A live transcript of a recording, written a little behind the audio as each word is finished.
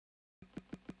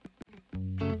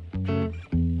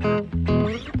Good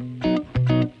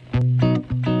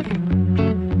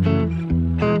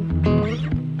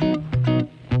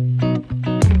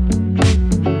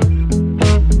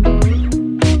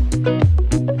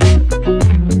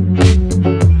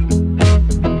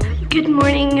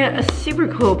morning, super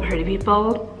cool party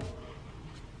people.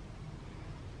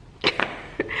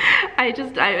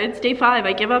 It's day 5,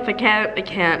 I give up, I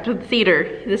can't. The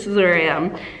theater, this is where I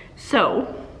am.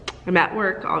 So, I'm at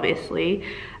work, obviously.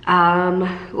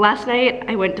 Last night,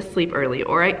 I went to sleep early,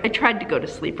 or I tried to go to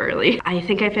sleep early. I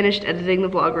think I finished editing the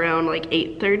vlog around like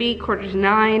 8:30, quarter to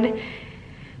 9.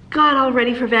 Got all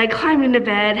ready for bed, climbed into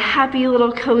bed, happy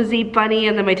little cozy bunny,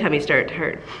 and then my tummy started to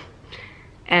hurt.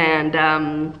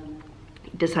 And,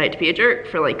 decided to be a jerk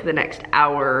for like the next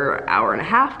hour and a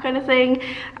half kind of thing.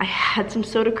 I had some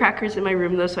soda crackers in my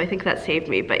room though, so I think that saved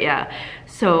me, but yeah.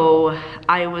 So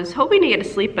I was hoping to get to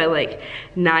sleep by like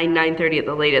 9:30 at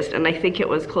the latest, and I think it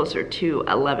was closer to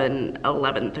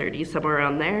 11:30, somewhere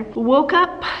around there. Woke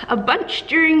up a bunch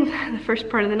during the first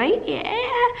part of the night, yeah.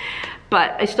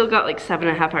 But I still got like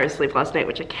 7.5 hours sleep last night,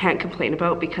 which I can't complain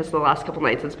about because the last couple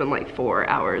nights it's been like 4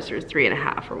 hours or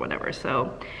 3.5 or whatever,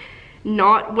 so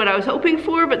not what I was hoping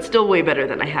for, but still way better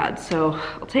than I had. So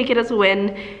I'll take it as a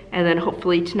win, and then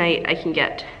hopefully tonight I can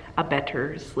get a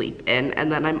better sleep in,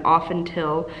 and then I'm off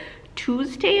until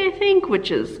Tuesday, I think, which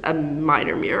is a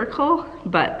minor miracle,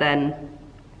 but then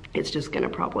it's just gonna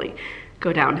probably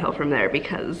go downhill from there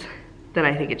because then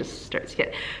I think it just starts to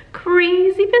get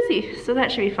crazy busy. So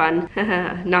that should be fun.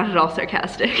 Not at all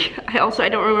sarcastic. I don't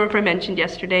remember if I mentioned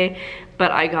yesterday,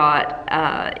 but I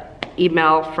got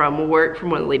email from work from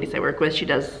one of the ladies I work with. She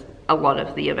does a lot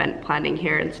of the event planning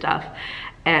here and stuff,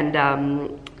 and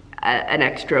an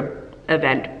extra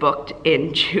event booked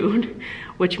in June,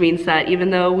 which means that even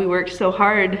though we worked so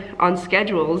hard on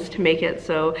schedules to make it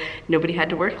so nobody had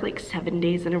to work like 7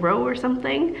 days in a row or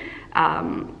something,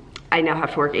 I now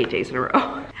have to work 8 days in a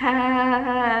row.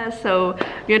 So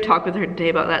I'm gonna talk with her today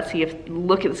about that,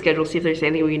 look at the schedule, see if there's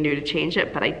anything we can do to change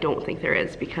it, but I don't think there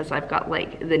is because I've got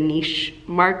like the niche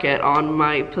market on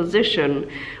my position,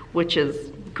 which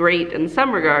is great in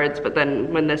some regards, but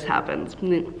then when this happens,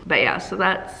 but yeah, so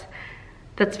that's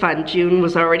fun. June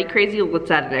was already crazy,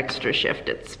 let's add an extra shift,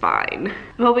 it's fine.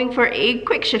 I'm hoping for a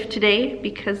quick shift today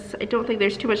because I don't think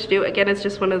there's too much to do. Again, it's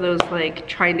just one of those like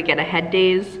trying to get ahead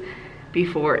days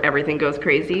before everything goes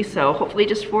crazy, so hopefully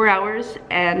just 4 hours.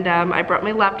 And I brought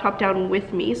my laptop down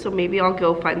with me, so maybe I'll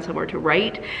go find somewhere to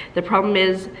write. The problem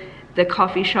is the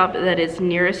coffee shop that is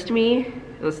nearest me,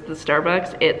 the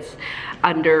Starbucks, it's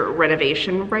under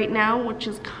renovation right now, which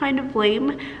is kind of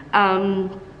lame.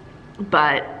 And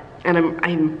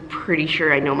I'm pretty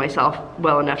sure I know myself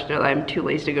well enough to know that I'm too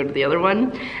lazy to go to the other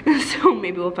one. So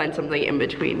maybe we'll find something in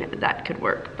between that could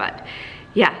work. But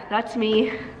yeah, that's me.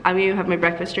 I'm gonna have my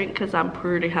breakfast drink because I'm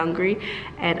pretty hungry,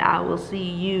 and I will see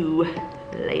you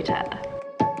later.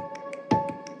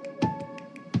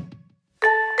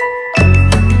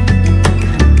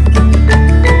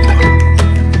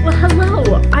 Well,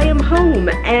 hello, I am home,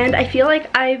 and I feel like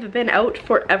I've been out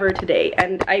forever today,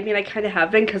 and I mean I kind of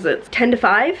have been because it's 10 to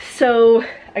 5, so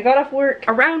I got off work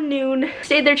around noon,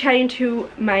 stayed there chatting to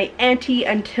my auntie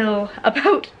until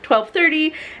about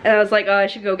 12:30, and I was like, oh, I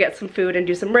should go get some food and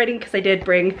do some writing because I did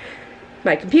bring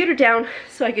my computer down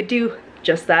so I could do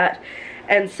just that.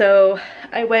 And so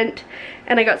I went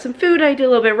and I got some food, I did a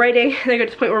little bit of writing, and I got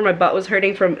to the point where my butt was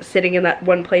hurting from sitting in that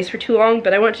one place for too long,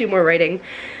 but I want to do more writing.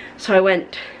 So I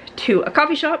went to a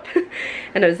coffee shop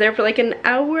and I was there for like an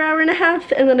hour and a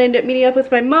half, and then I ended up meeting up with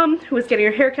my mom who was getting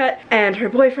her haircut and her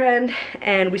boyfriend,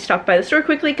 and we stopped by the store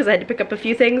quickly because I had to pick up a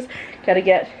few things. Gotta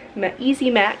get my easy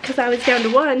mat because I was down to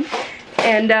 1,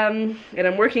 and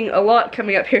I'm working a lot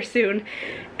coming up here soon.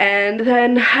 And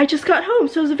then I just got home,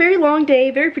 so it was a very long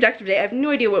day, very productive day. I have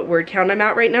no idea what word count I'm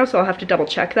at right now, so I'll have to double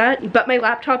check that. But my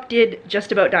laptop did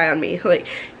just about die on me. Like,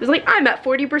 it was like, I'm at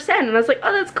 40%, and I was like,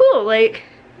 oh, that's cool, like,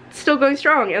 still going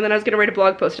strong. And then I was gonna write a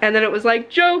blog post, and then it was like,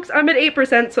 jokes, I'm at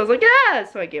 8%, so I was like, yeah,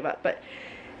 so I gave up. But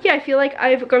yeah, I feel like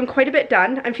I've gotten quite a bit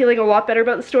done. I'm feeling a lot better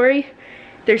about the story.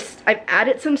 I've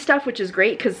added some stuff, which is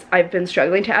great because I've been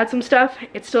struggling to add some stuff.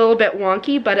 It's still a little bit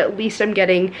wonky, but at least I'm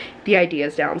getting the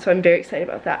ideas down, so I'm very excited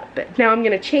about that. But now I'm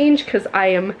gonna change because I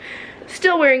am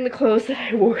still wearing the clothes that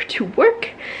I wore to work,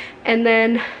 and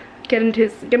then I'm gonna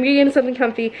get into something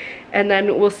comfy, and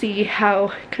then we'll see how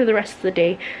kind of the rest of the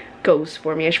day goes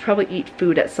for me. I should probably eat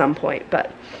food at some point,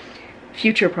 but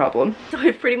future problem. So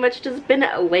I've pretty much just been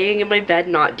laying in my bed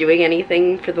not doing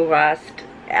anything for the last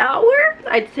hour?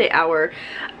 I'd say hour.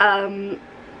 I'm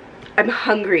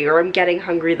hungry, or I'm getting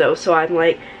hungry though, so I'm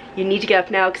like, you need to get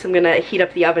up now because I'm gonna heat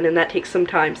up the oven and that takes some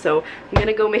time. So I'm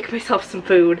gonna go make myself some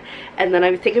food, and then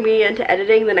I think I'm gonna get into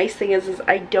editing. The nice thing is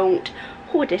I don't,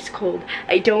 oh, it is cold.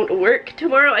 I don't work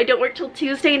tomorrow. I don't work till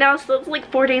Tuesday now, so it's like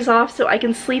 4 days off, so I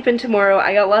can sleep in tomorrow.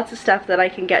 I got lots of stuff that I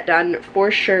can get done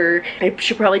for sure. I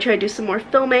should probably try to do some more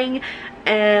filming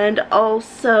and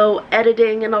also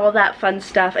editing and all that fun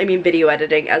stuff. I mean, video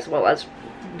editing as well as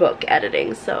book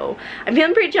editing. So I'm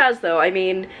feeling pretty jazzed though. I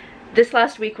mean, this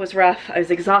last week was rough. I was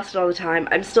exhausted all the time.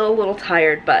 I'm still a little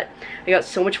tired, but I got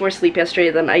so much more sleep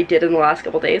yesterday than I did in the last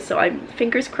couple days, so I'm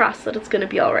fingers crossed that it's gonna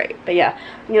be alright. But yeah,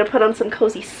 I'm gonna put on some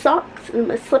cozy socks and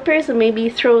my slippers and maybe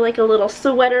throw like a little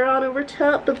sweater on over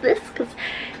top of this because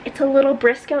it's a little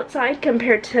brisk outside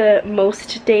compared to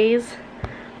most days.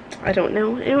 I don't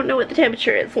know what the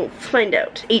temperature is. Let's find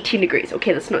out. 18 degrees.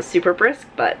 Okay, that's not super brisk,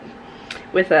 but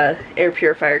with a air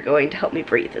purifier going to help me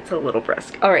breathe, it's a little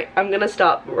brisk. Alright, I'm gonna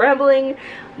stop rambling.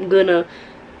 I'm gonna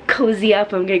cozy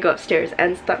up. I'm gonna go upstairs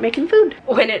and start making food.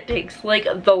 When it takes like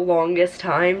the longest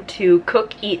time to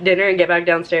cook, eat dinner, and get back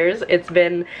downstairs, it's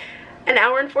been an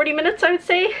hour and 40 minutes, I would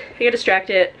say. I got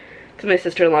distracted because my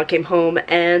sister-in-law came home,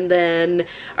 and then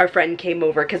our friend came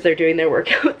over because they're doing their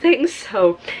workout things.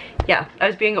 So yeah, I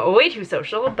was being way too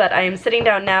social, but I am sitting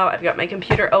down now. I've got my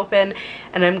computer open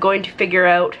and I'm going to figure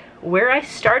out where I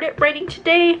started writing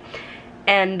today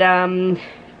and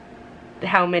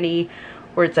how many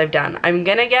words I've done. I'm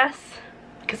gonna guess,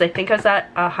 because I think I was at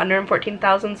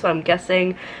 114,000, so I'm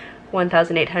guessing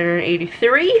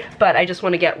 1,883, but I just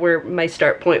want to get where my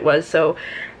start point was so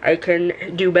I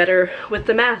can do better with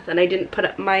the math. And I didn't put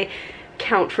up my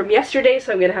count from yesterday,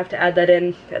 so I'm gonna have to add that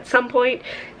in at some point.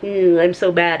 I'm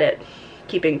so bad at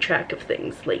keeping track of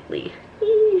things lately.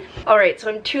 Alright, so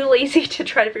I'm too lazy to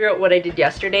try to figure out what I did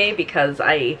yesterday because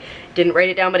I didn't write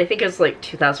it down, but I think it was like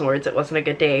 2,000 words. It wasn't a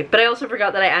good day. But I also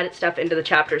forgot that I added stuff into the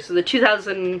chapter, so the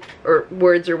 2,000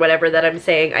 words or whatever that I'm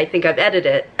saying I think I've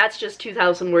edited, that's just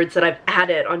 2,000 words that I've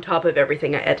added on top of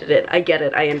everything I edited. I get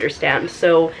it, I understand.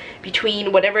 So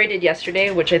between whatever I did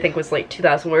yesterday, which I think was like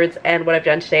 2,000 words, and what I've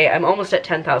done today, I'm almost at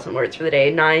 10,000 words for the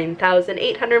day,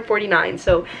 9,849.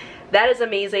 So that is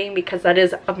amazing because that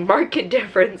is a marked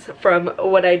difference from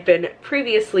what I'd been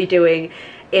previously doing.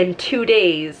 In 2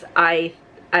 days,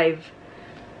 I've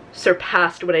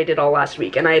surpassed what I did all last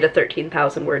week, and I had a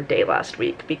 13,000 word day last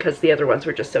week because the other ones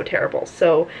were just so terrible.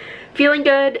 So feeling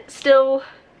good, still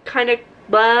kind of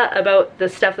blah about the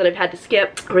stuff that I've had to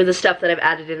skip, or the stuff that I've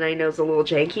added in I know is a little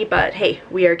janky, but hey,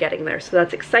 we are getting there, so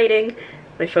that's exciting.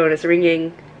 My phone is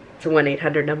ringing. It's a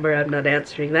 1-800 number, I'm not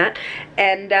answering that.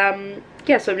 And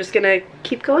yeah, so I'm just gonna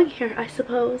keep going here, I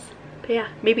suppose. But yeah,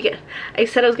 maybe get, I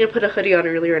said I was gonna put a hoodie on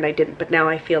earlier and I didn't, but now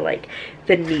I feel like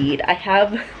the need. I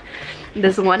have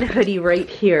this one hoodie right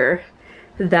here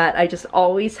that I just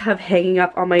always have hanging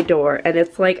up on my door, and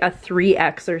it's like a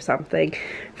 3X or something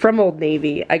from Old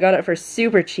Navy. I got it for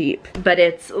super cheap, but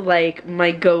it's like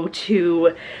my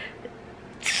go-to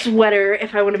sweater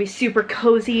if I want to be super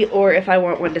cozy or if I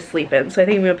want one to sleep in. So I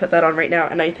think I'm gonna put that on right now,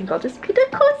 and I think I'll just be the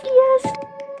coziest.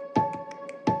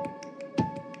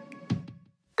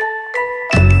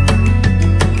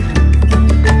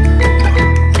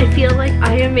 I feel like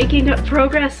I am making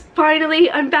progress. Finally,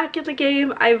 I'm back in the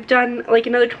game. I've done like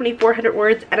another 2,400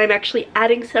 words, and I'm actually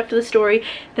adding stuff to the story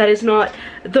that is not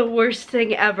the worst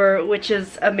thing ever, which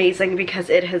is amazing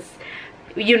because it has,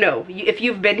 you know, if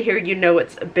you've been here, you know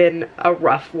it's been a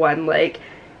rough one, like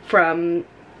from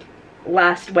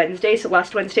last Wednesday. So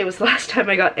last Wednesday was the last time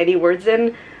I got any words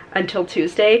in until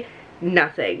Tuesday,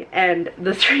 nothing. And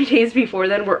the 3 days before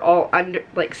then were all under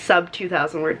like sub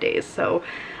 2,000 word days. So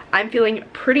I'm feeling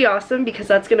pretty awesome because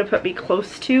that's gonna put me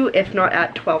close to, if not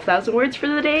at 12,000 words for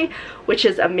the day, which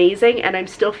is amazing, and I'm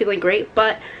still feeling great.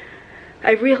 But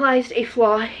I realized a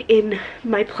flaw in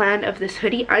my plan of this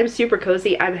hoodie. I'm super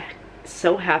cozy. I'm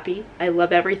so happy. I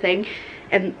love everything,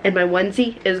 and my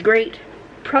onesie is great.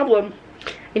 Problem,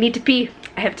 I need to pee.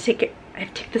 I have to take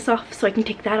this off so I can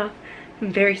take that off.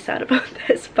 I'm very sad about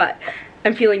this, but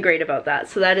I'm feeling great about that,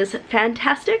 so that is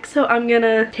fantastic. So I'm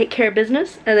gonna take care of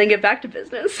business and then get back to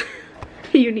business.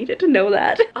 You needed to know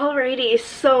that. Alrighty,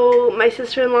 so my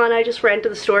sister-in-law and I just ran to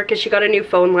the store because she got a new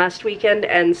phone last weekend,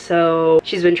 and so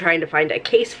she's been trying to find a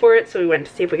case for it, so we went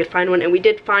to see if we could find one, and we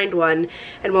did find one.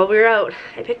 And while we were out,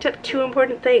 I picked up 2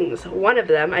 important things. One of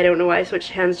them, I don't know why I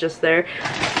switched hands just there.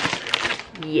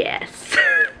 Yes.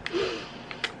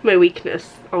 My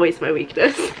weakness, always my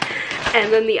weakness.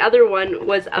 And then the other one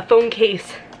was a phone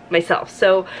case myself.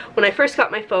 So when I first got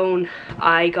my phone,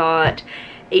 I got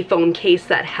a phone case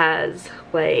that has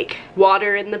like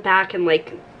water in the back and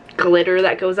like glitter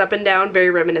that goes up and down, very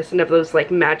reminiscent of those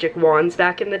like magic wands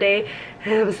back in the day.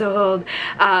 I'm so old.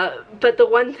 But the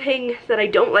one thing that I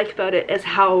don't like about it is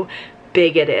how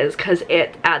big it is, because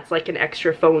it adds like an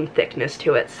extra phone thickness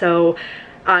to it. So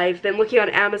I've been looking on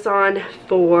Amazon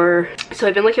for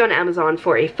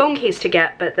a phone case to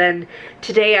get, but then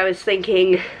today I was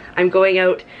thinking I'm going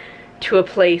out to a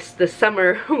place this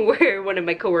summer where one of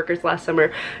my coworkers last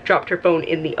summer dropped her phone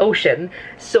in the ocean,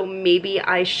 so maybe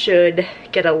I should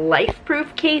get a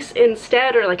life-proof case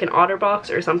instead, or like an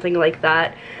OtterBox or something like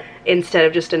that, instead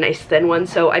of just a nice thin one.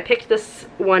 So I picked this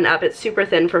one up. It's super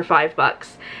thin for $5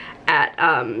 at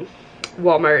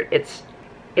Walmart.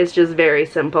 It's just very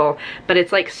simple, but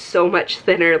it's like so much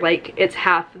thinner, like it's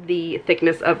half the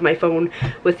thickness of my phone.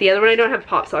 With the other one, I don't have a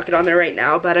pop socket on there right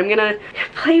now, but I'm gonna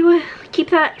keep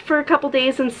that for a couple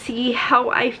days and see how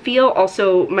I feel.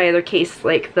 Also, my other case,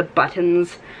 like the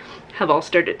buttons have all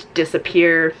started to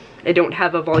disappear. I don't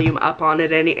have a volume up on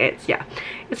it,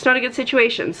 it's not a good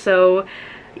situation. So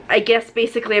I guess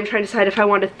basically I'm trying to decide if I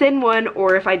want a thin one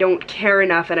or if I don't care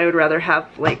enough and I would rather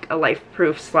have like a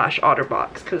life-proof /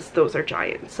 OtterBox, because those are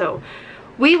giant. So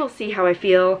we will see how I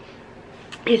feel.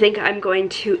 I think I'm going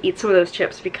to eat some of those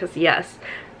chips because yes,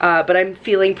 but I'm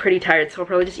feeling pretty tired, so I'll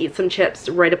probably just eat some chips,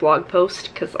 write a blog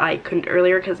post, because I couldn't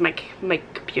earlier because my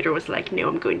computer was like, no,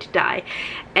 I'm going to die,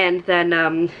 and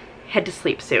then head to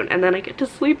sleep soon, and then I get to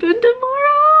sleep in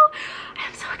tomorrow.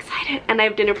 I'm so excited, and I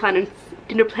have dinner plans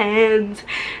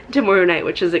tomorrow night,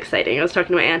 which is exciting. I was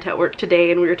talking to my aunt at work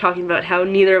today and we were talking about how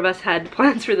neither of us had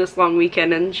plans for this long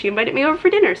weekend, and she invited me over for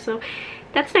dinner, so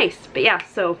that's nice. But yeah,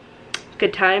 so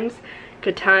good times.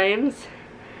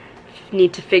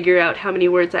 Need to figure out how many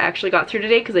words I actually got through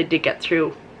today, because I did get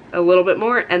through a little bit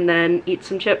more, and then eat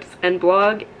some chips and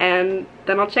blog, and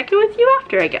then I'll check in with you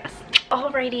after, I guess.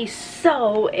 Alrighty,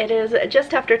 so it is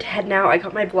just after 10 now. I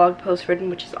got my blog post written,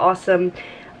 which is awesome.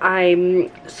 I'm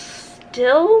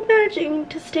still managing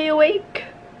to stay awake.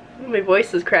 My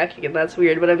voice is cracking and that's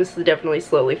weird, but I'm just definitely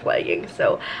slowly flagging.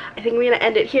 So I think I'm gonna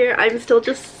end it here. I'm still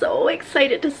just so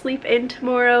excited to sleep in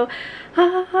tomorrow.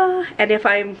 And if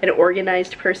I'm an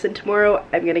organized person tomorrow,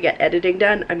 I'm gonna get editing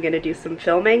done. I'm gonna do some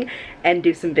filming and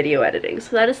do some video editing.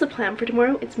 So that is the plan for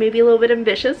tomorrow. It's maybe a little bit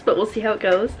ambitious, but we'll see how it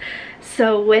goes.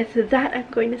 So with that, I'm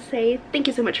going to say thank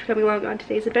you so much for coming along on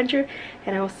today's adventure,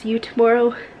 and I will see you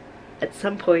tomorrow at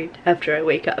some point after I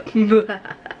wake up. Good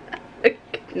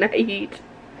night.